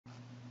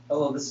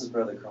Hello, this is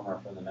Brother Cromer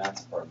from the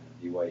Math Department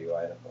of BYU,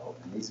 Idaho,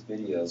 and these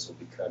videos will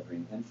be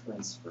covering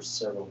inference for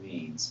several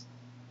means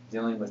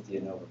dealing with the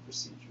ANOVA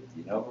procedure.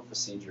 The ANOVA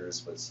procedure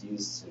is what's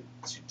used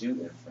to do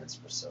inference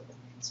for several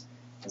means.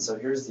 And so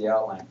here's the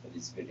outline for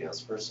these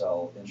videos. First,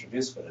 I'll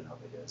introduce what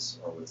ANOVA is,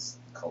 or what's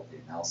called the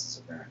analysis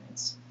of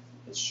variance.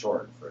 It's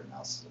short for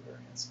analysis of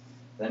variance.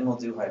 Then we'll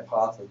do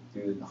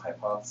the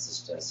hypothesis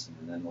testing,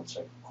 and then we'll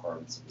check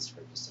requirements of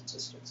descriptive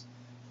statistics.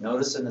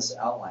 Notice in this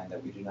outline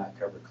that we do not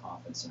cover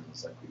confidence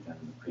intervals like we've done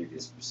in the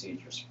previous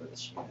procedures for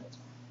this unit.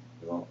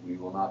 We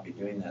will not be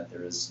doing that.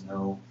 There is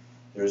no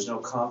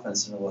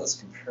confidence interval that's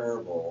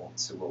comparable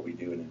to what we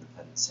do in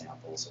independent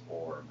samples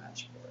or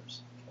matched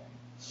pairs. Okay.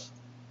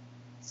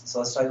 So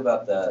let's talk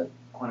about the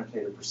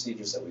quantitative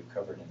procedures that we've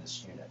covered in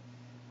this unit.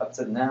 Up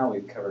to now,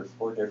 we've covered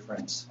 4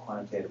 different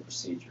quantitative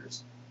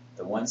procedures.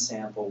 The one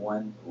sample,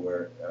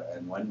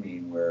 and one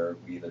mean, where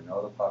we either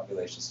know the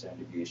population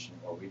standard deviation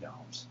or we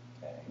don't.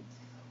 Okay.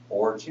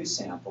 Or 2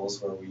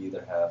 samples where we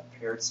either have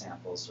paired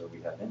samples or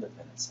we have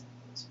independent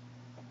samples.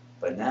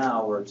 But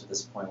now we're to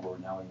this point where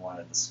now we want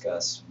to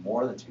discuss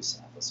more than 2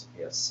 samples. If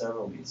we have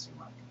several means we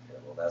want to compare,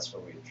 well, that's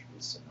where we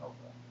introduce ANOVA.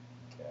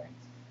 Okay?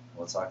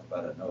 We'll talk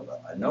about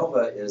ANOVA.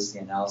 ANOVA is the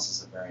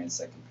analysis of variance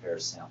that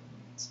compares sample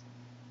means.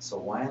 So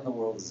why in the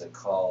world is it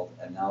called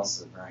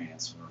analysis of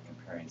variance when we're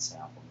comparing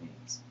sample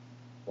means?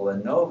 Well,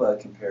 ANOVA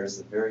compares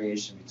the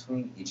variation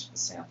between each of the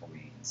sample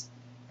means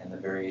and the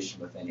variation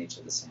within each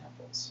of the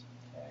samples.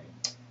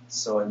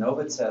 So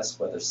ANOVA tests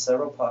whether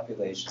several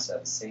populations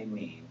have the same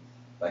mean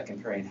by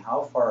comparing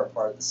how far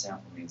apart the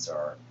sample means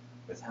are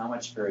with how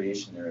much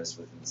variation there is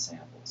within the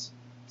samples.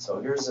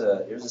 So here's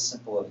a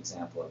simple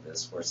example of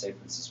this, where, say,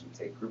 for instance, we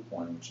take group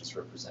 1, which is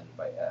represented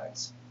by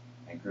X,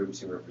 and group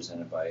 2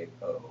 represented by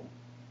O.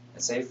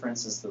 And say, for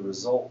instance, the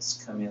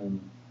results come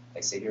in,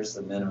 like, say, here's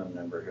the minimum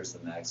number, here's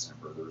the max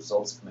number. The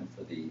results come in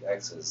for the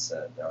X's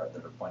that are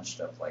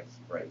bunched up like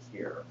right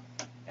here,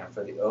 and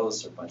for the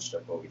O's are bunched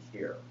up over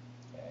here.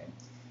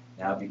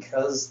 Now,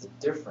 because the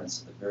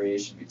difference of the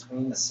variation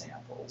between the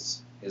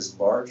samples is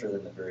larger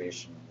than the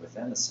variation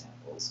within the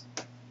samples,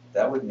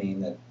 that would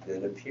mean that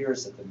it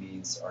appears that the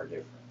means are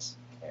different.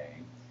 Okay?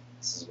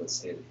 This is what's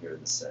stated here in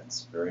the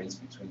sentence. Variance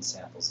between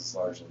samples is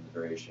larger than the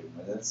variation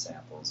within the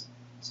samples,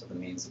 so the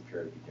means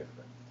appear to be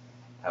different.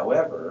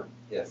 However,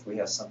 if we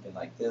have something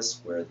like this,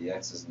 where the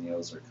X's and the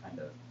O's are kind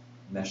of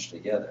meshed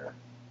together,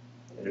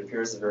 it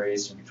appears the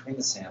variation between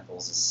the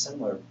samples is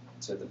similar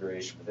to the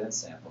variation within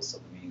samples, so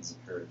the means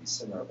appear to be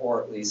similar,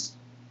 or at least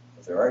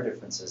if there are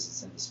differences,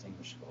 it's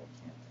indistinguishable,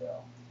 we can't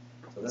tell.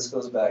 So this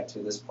goes back to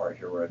this part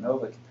here, where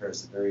ANOVA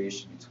compares the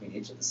variation between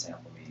each of the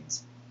sample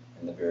means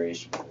and the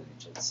variation within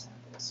each of the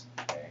samples.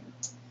 Okay.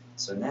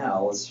 So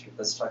now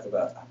let's talk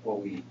about what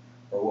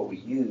we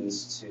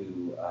use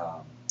to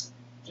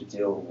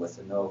deal with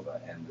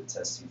ANOVA and the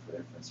testing for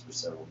inference for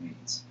several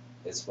means.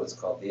 It's what's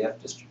called the F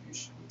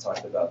distribution. We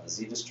talked about the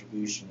Z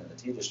distribution and the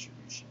T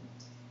distribution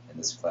in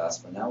this class,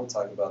 but now we'll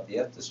talk about the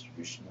F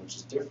distribution, which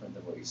is different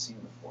than what you've seen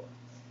before.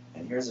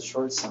 And here's a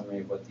short summary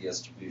of what the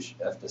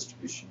F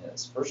distribution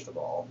is. First of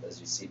all, as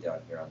you see down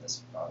here on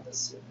this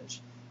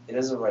image, it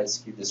is a right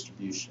skew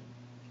distribution.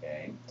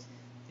 Okay,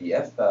 the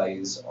F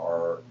values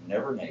are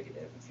never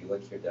negative. If you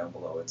look here down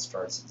below, it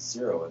starts at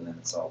 0 and then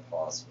it's all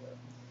positive.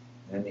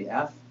 And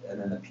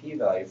then the P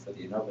value for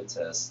the ANOVA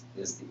test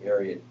is the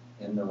area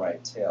in the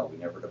right tail. We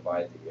never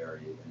divide the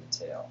area in the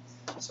tail.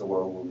 So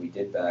where we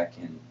did back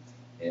in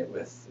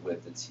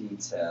with the T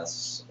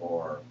tests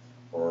or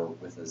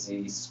with a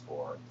Z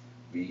score,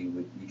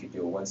 we could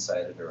do a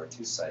one-sided or a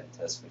two-sided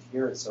test, but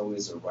here it's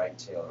always a right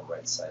tail or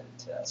right-sided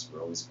test.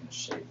 We're always going to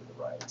shape to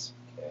the right.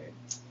 Okay.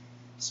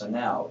 So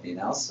now the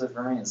analysis of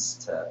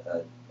variance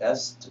F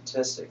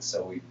statistics.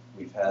 So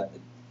we've had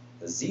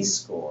the Z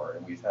score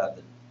and we've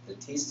had the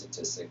T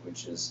statistic,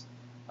 which is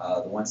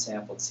the one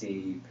sample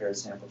T, paired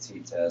sample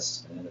T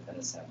test, and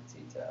independent sample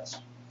T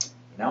test.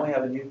 Now we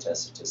have a new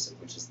test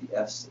statistic, which is the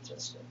F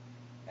statistic.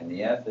 And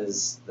the F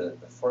is the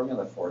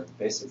formula for it, the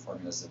basic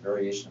formula is the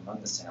variation among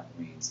the sample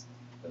means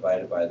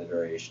divided by the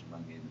variation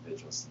among the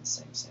individuals in the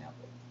same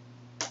sample.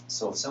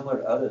 So similar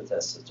to other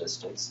test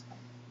statistics,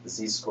 the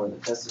Z score and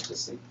the test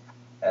statistic,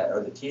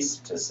 or the T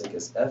statistic,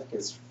 as F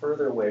gets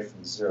further away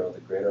from 0,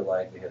 the greater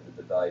likelihood that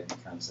the value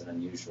becomes an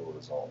unusual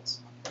result.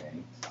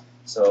 Okay?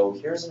 So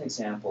here's an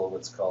example of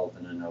what's called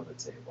an ANOVA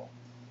table.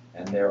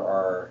 And there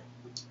are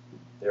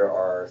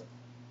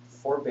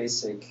 4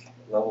 basic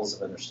levels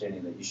of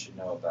understanding that you should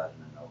know about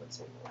an ANOVA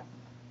table.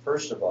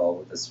 First of all,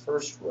 with this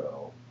first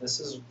row, this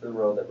is the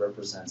row that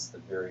represents the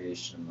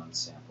variation among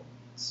sample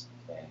means.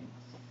 Okay.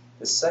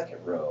 The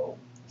second row,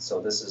 so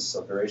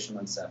variation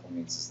among sample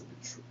means is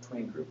the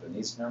between group, and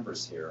these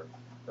numbers here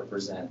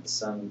represent the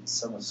sum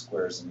of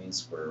squares and mean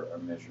square are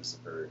measures of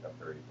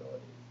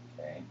variability.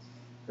 Okay.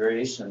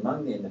 Variation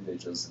among the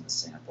individuals in the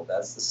sample,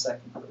 that's the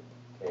second group.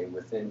 Okay,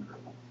 within group.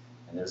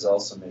 And there's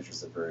also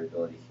measures of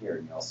variability here,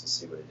 and you also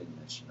see what I didn't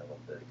mention a little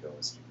bit ago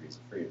is degrees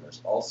of freedom.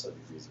 There's also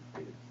degrees of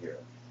freedom here.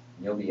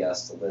 And you'll be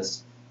asked to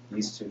list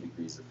these 2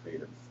 degrees of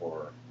freedom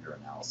for your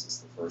analysis.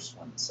 The first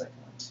one, the second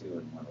one 2,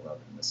 and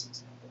 111 in this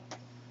example.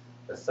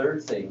 The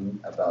third thing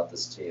about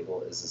this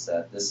table is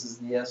that this is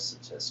the F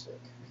statistic.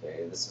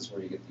 Okay, this is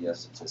where you get the F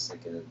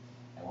statistic, and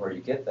where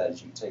you get that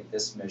is you take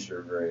this measure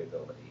of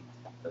variability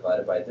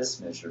divided by this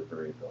measure of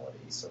variability,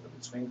 so the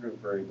between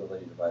group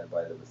variability divided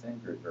by the within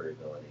group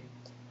variability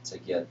to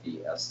get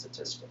the F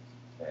statistic.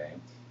 Okay,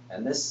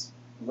 and this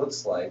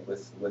looks like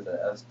with an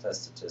F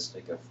test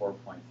statistic of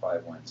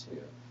 4.512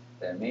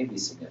 that may be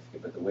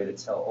significant, but the way to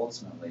tell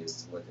ultimately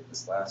is to look at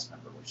this last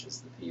number, which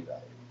is the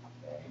p-value.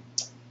 Okay,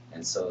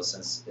 and so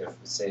since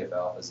if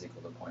alpha is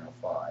equal to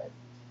 0.05,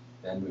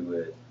 then we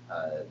would,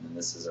 and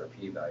this is our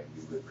p-value,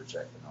 we would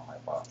reject the null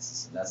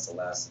hypothesis. And that's the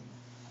last thing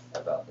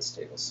about this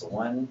table.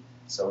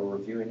 So we're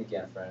reviewing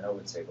again for an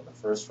ANOVA table. The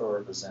first row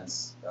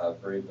represents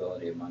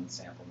variability among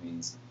sample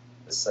means.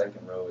 The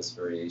second row is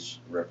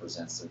variation,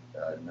 represents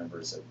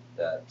numbers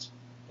that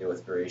deal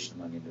with variation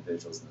among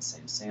individuals in the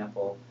same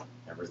sample.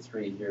 Number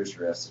 3, here's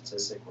your F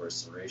statistic, where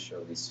it's the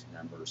ratio of these 2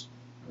 numbers.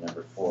 And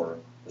number 4,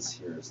 this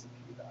here is the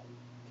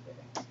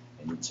p-value. Okay,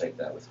 and you check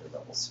that with your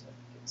level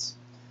significance.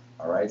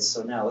 All right,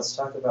 so now let's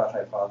talk about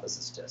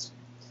hypothesis testing.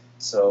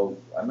 So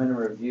I'm going to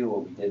review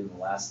what we did in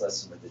the last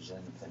lesson with the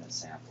independent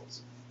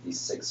samples, these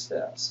 6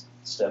 steps.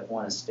 Step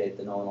 1 is state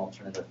the null and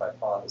alternative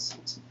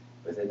hypotheses.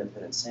 With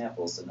independent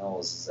samples, the null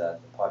is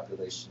that the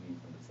population mean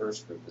from the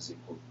first group is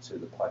equal to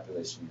the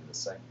population mean of the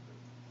second group.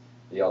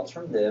 The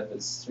alternative,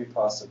 it's 3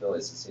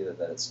 possibilities. It's either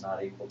that it's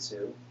not equal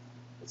to,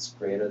 it's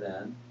greater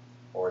than,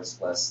 or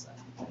it's less than,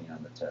 depending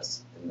on the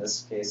test. In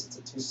this case, it's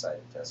a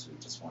 2-sided test. We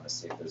just want to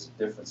see if there's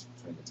a difference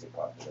between the 2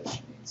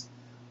 population means,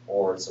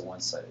 or it's a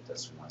 1-sided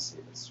test. We want to see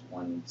if it's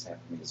one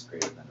sample mean is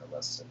greater than or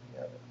less than the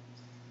other.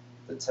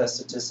 The test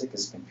statistic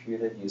is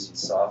computed using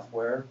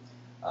software.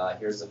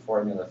 Here's the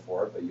formula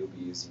for it, but you'll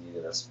be using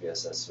either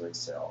SPSS or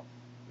Excel.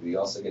 We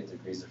also get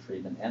degrees of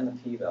freedom and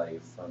the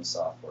p-value from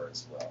software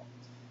as well.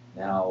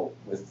 Now,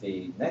 with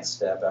the next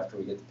step, after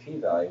we get the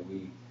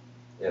p-value,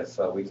 if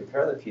we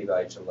compare the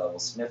p-value to level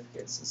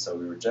significance, and so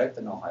we reject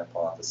the null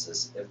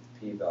hypothesis if the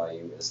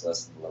p-value is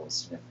less than the level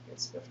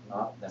significance. If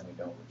not, then we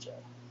don't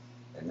reject.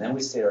 And then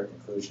we state our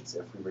conclusions.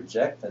 If we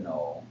reject the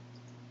null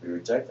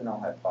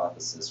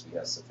hypothesis, we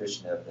have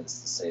sufficient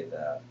evidence to say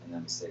that, and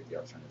then we state the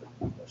alternative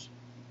conclusion.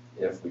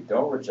 If we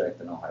don't reject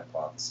the null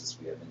hypothesis,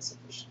 we have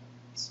insufficient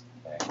evidence.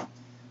 Okay?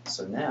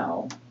 So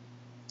now,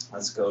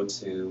 let's go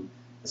to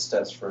the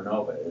steps for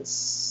ANOVA. It's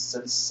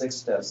 6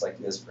 steps like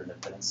it is for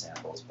independent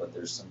samples, but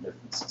there's some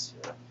differences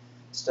here.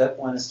 Step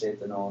 1 is state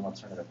the null and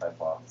alternative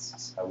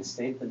hypothesis. How we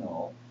state the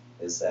null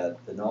is that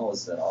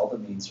all the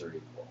means are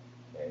equal.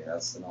 Okay,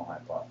 that's the null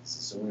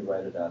hypothesis. So we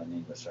write it out in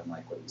English,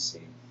 unlike what you see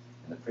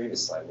in the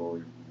previous slide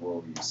where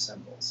we use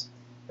symbols.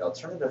 The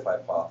alternative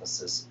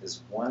hypothesis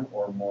is one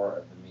or more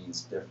of the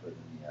means differ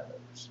than the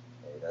others.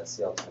 Okay, that's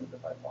the alternative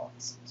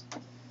hypothesis.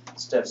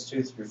 Steps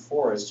 2 through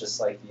 4 is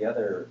just like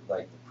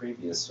the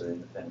previous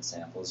independent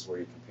samples where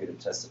you compute a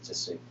test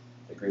statistic,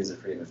 degrees of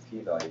freedom, and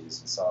p-value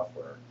using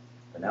software.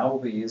 But now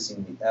we'll be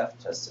using the F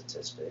test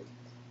statistic.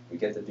 We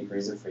get the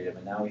degrees of freedom,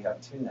 and now we have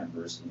 2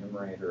 numbers, the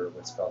numerator,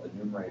 what's called the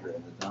numerator,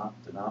 and the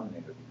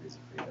denominator of degrees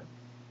of freedom,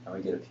 and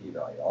we get a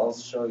p-value. I'll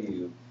show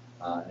you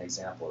an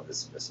example of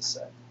this in just a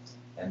sec.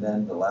 And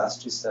then the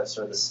last 2 steps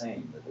are the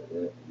same.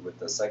 With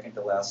the second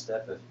to last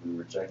step, if we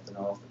reject the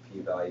null, if the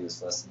p-value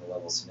is less than the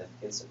level of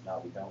significance, if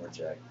not, we don't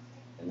reject.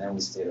 And then we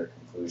state our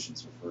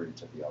conclusions referring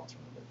to the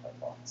alternative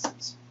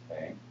hypothesis.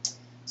 Okay?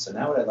 So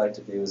now what I'd like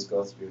to do is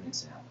go through an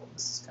example.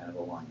 This is kind of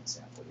a long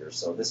example here.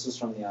 So this was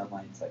from the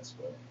online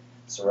textbook.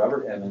 So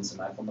Robert Emmons and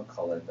Michael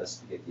McCullough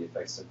investigate the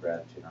effects of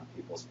gratitude on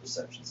people's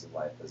perceptions of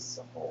life as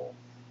a whole.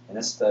 In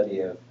a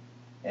study of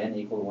N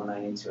equal to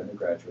 192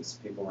 undergraduates,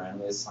 people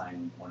randomly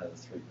assigned one of the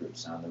 3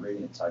 groups. Now in the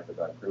reading it talked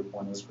about group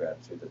 1 was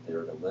gratitude, that they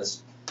were to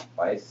list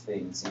 5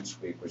 things each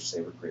week which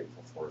they were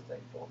grateful for or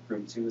thankful.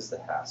 Group 2 is the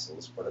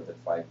hassles, what are the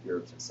 5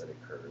 irritants that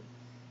occurred.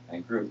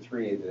 And group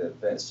 3, the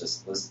events,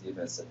 just list the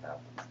events that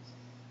happened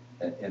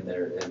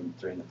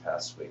during the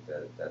past week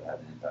that had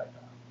an impact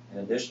on them. In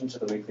addition to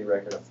the weekly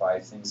record of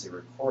 5 things they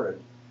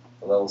recorded,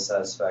 the level of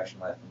satisfaction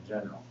in life in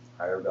general.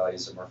 Higher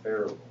values are more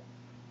favorable.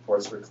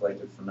 Reports were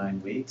collected for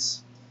 9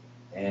 weeks.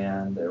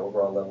 And the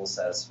overall level of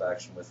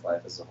satisfaction with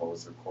life as a whole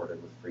is recorded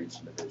for each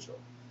individual.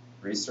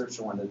 The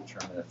researcher wanted to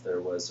determine if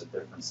there was a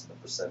difference in the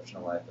perception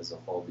of life as a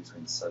whole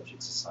between the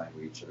subjects assigned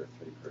to each of the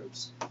 3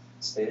 groups.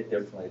 Stated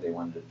differently, they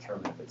wanted to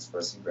determine if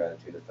expressing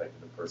gratitude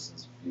affected a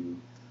person's view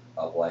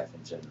of life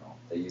in general.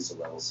 They used a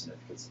level of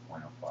significance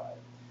of 0.05.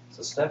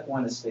 So step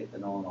 1 is state the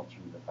null and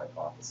alternative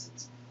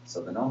hypotheses.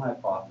 So the null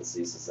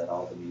hypothesis is that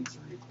all the means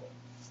are equal.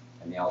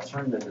 And the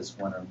alternative is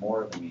one or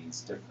more of the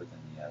means differ than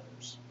the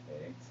others.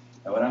 Okay?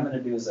 Now what I'm going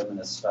to do is I'm going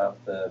to stop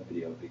the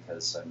video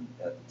because I'm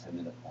at the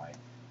 10-minute point,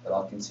 but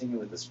I'll continue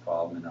with this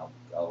problem and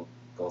I'll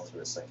go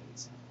through a second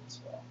example as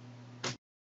well.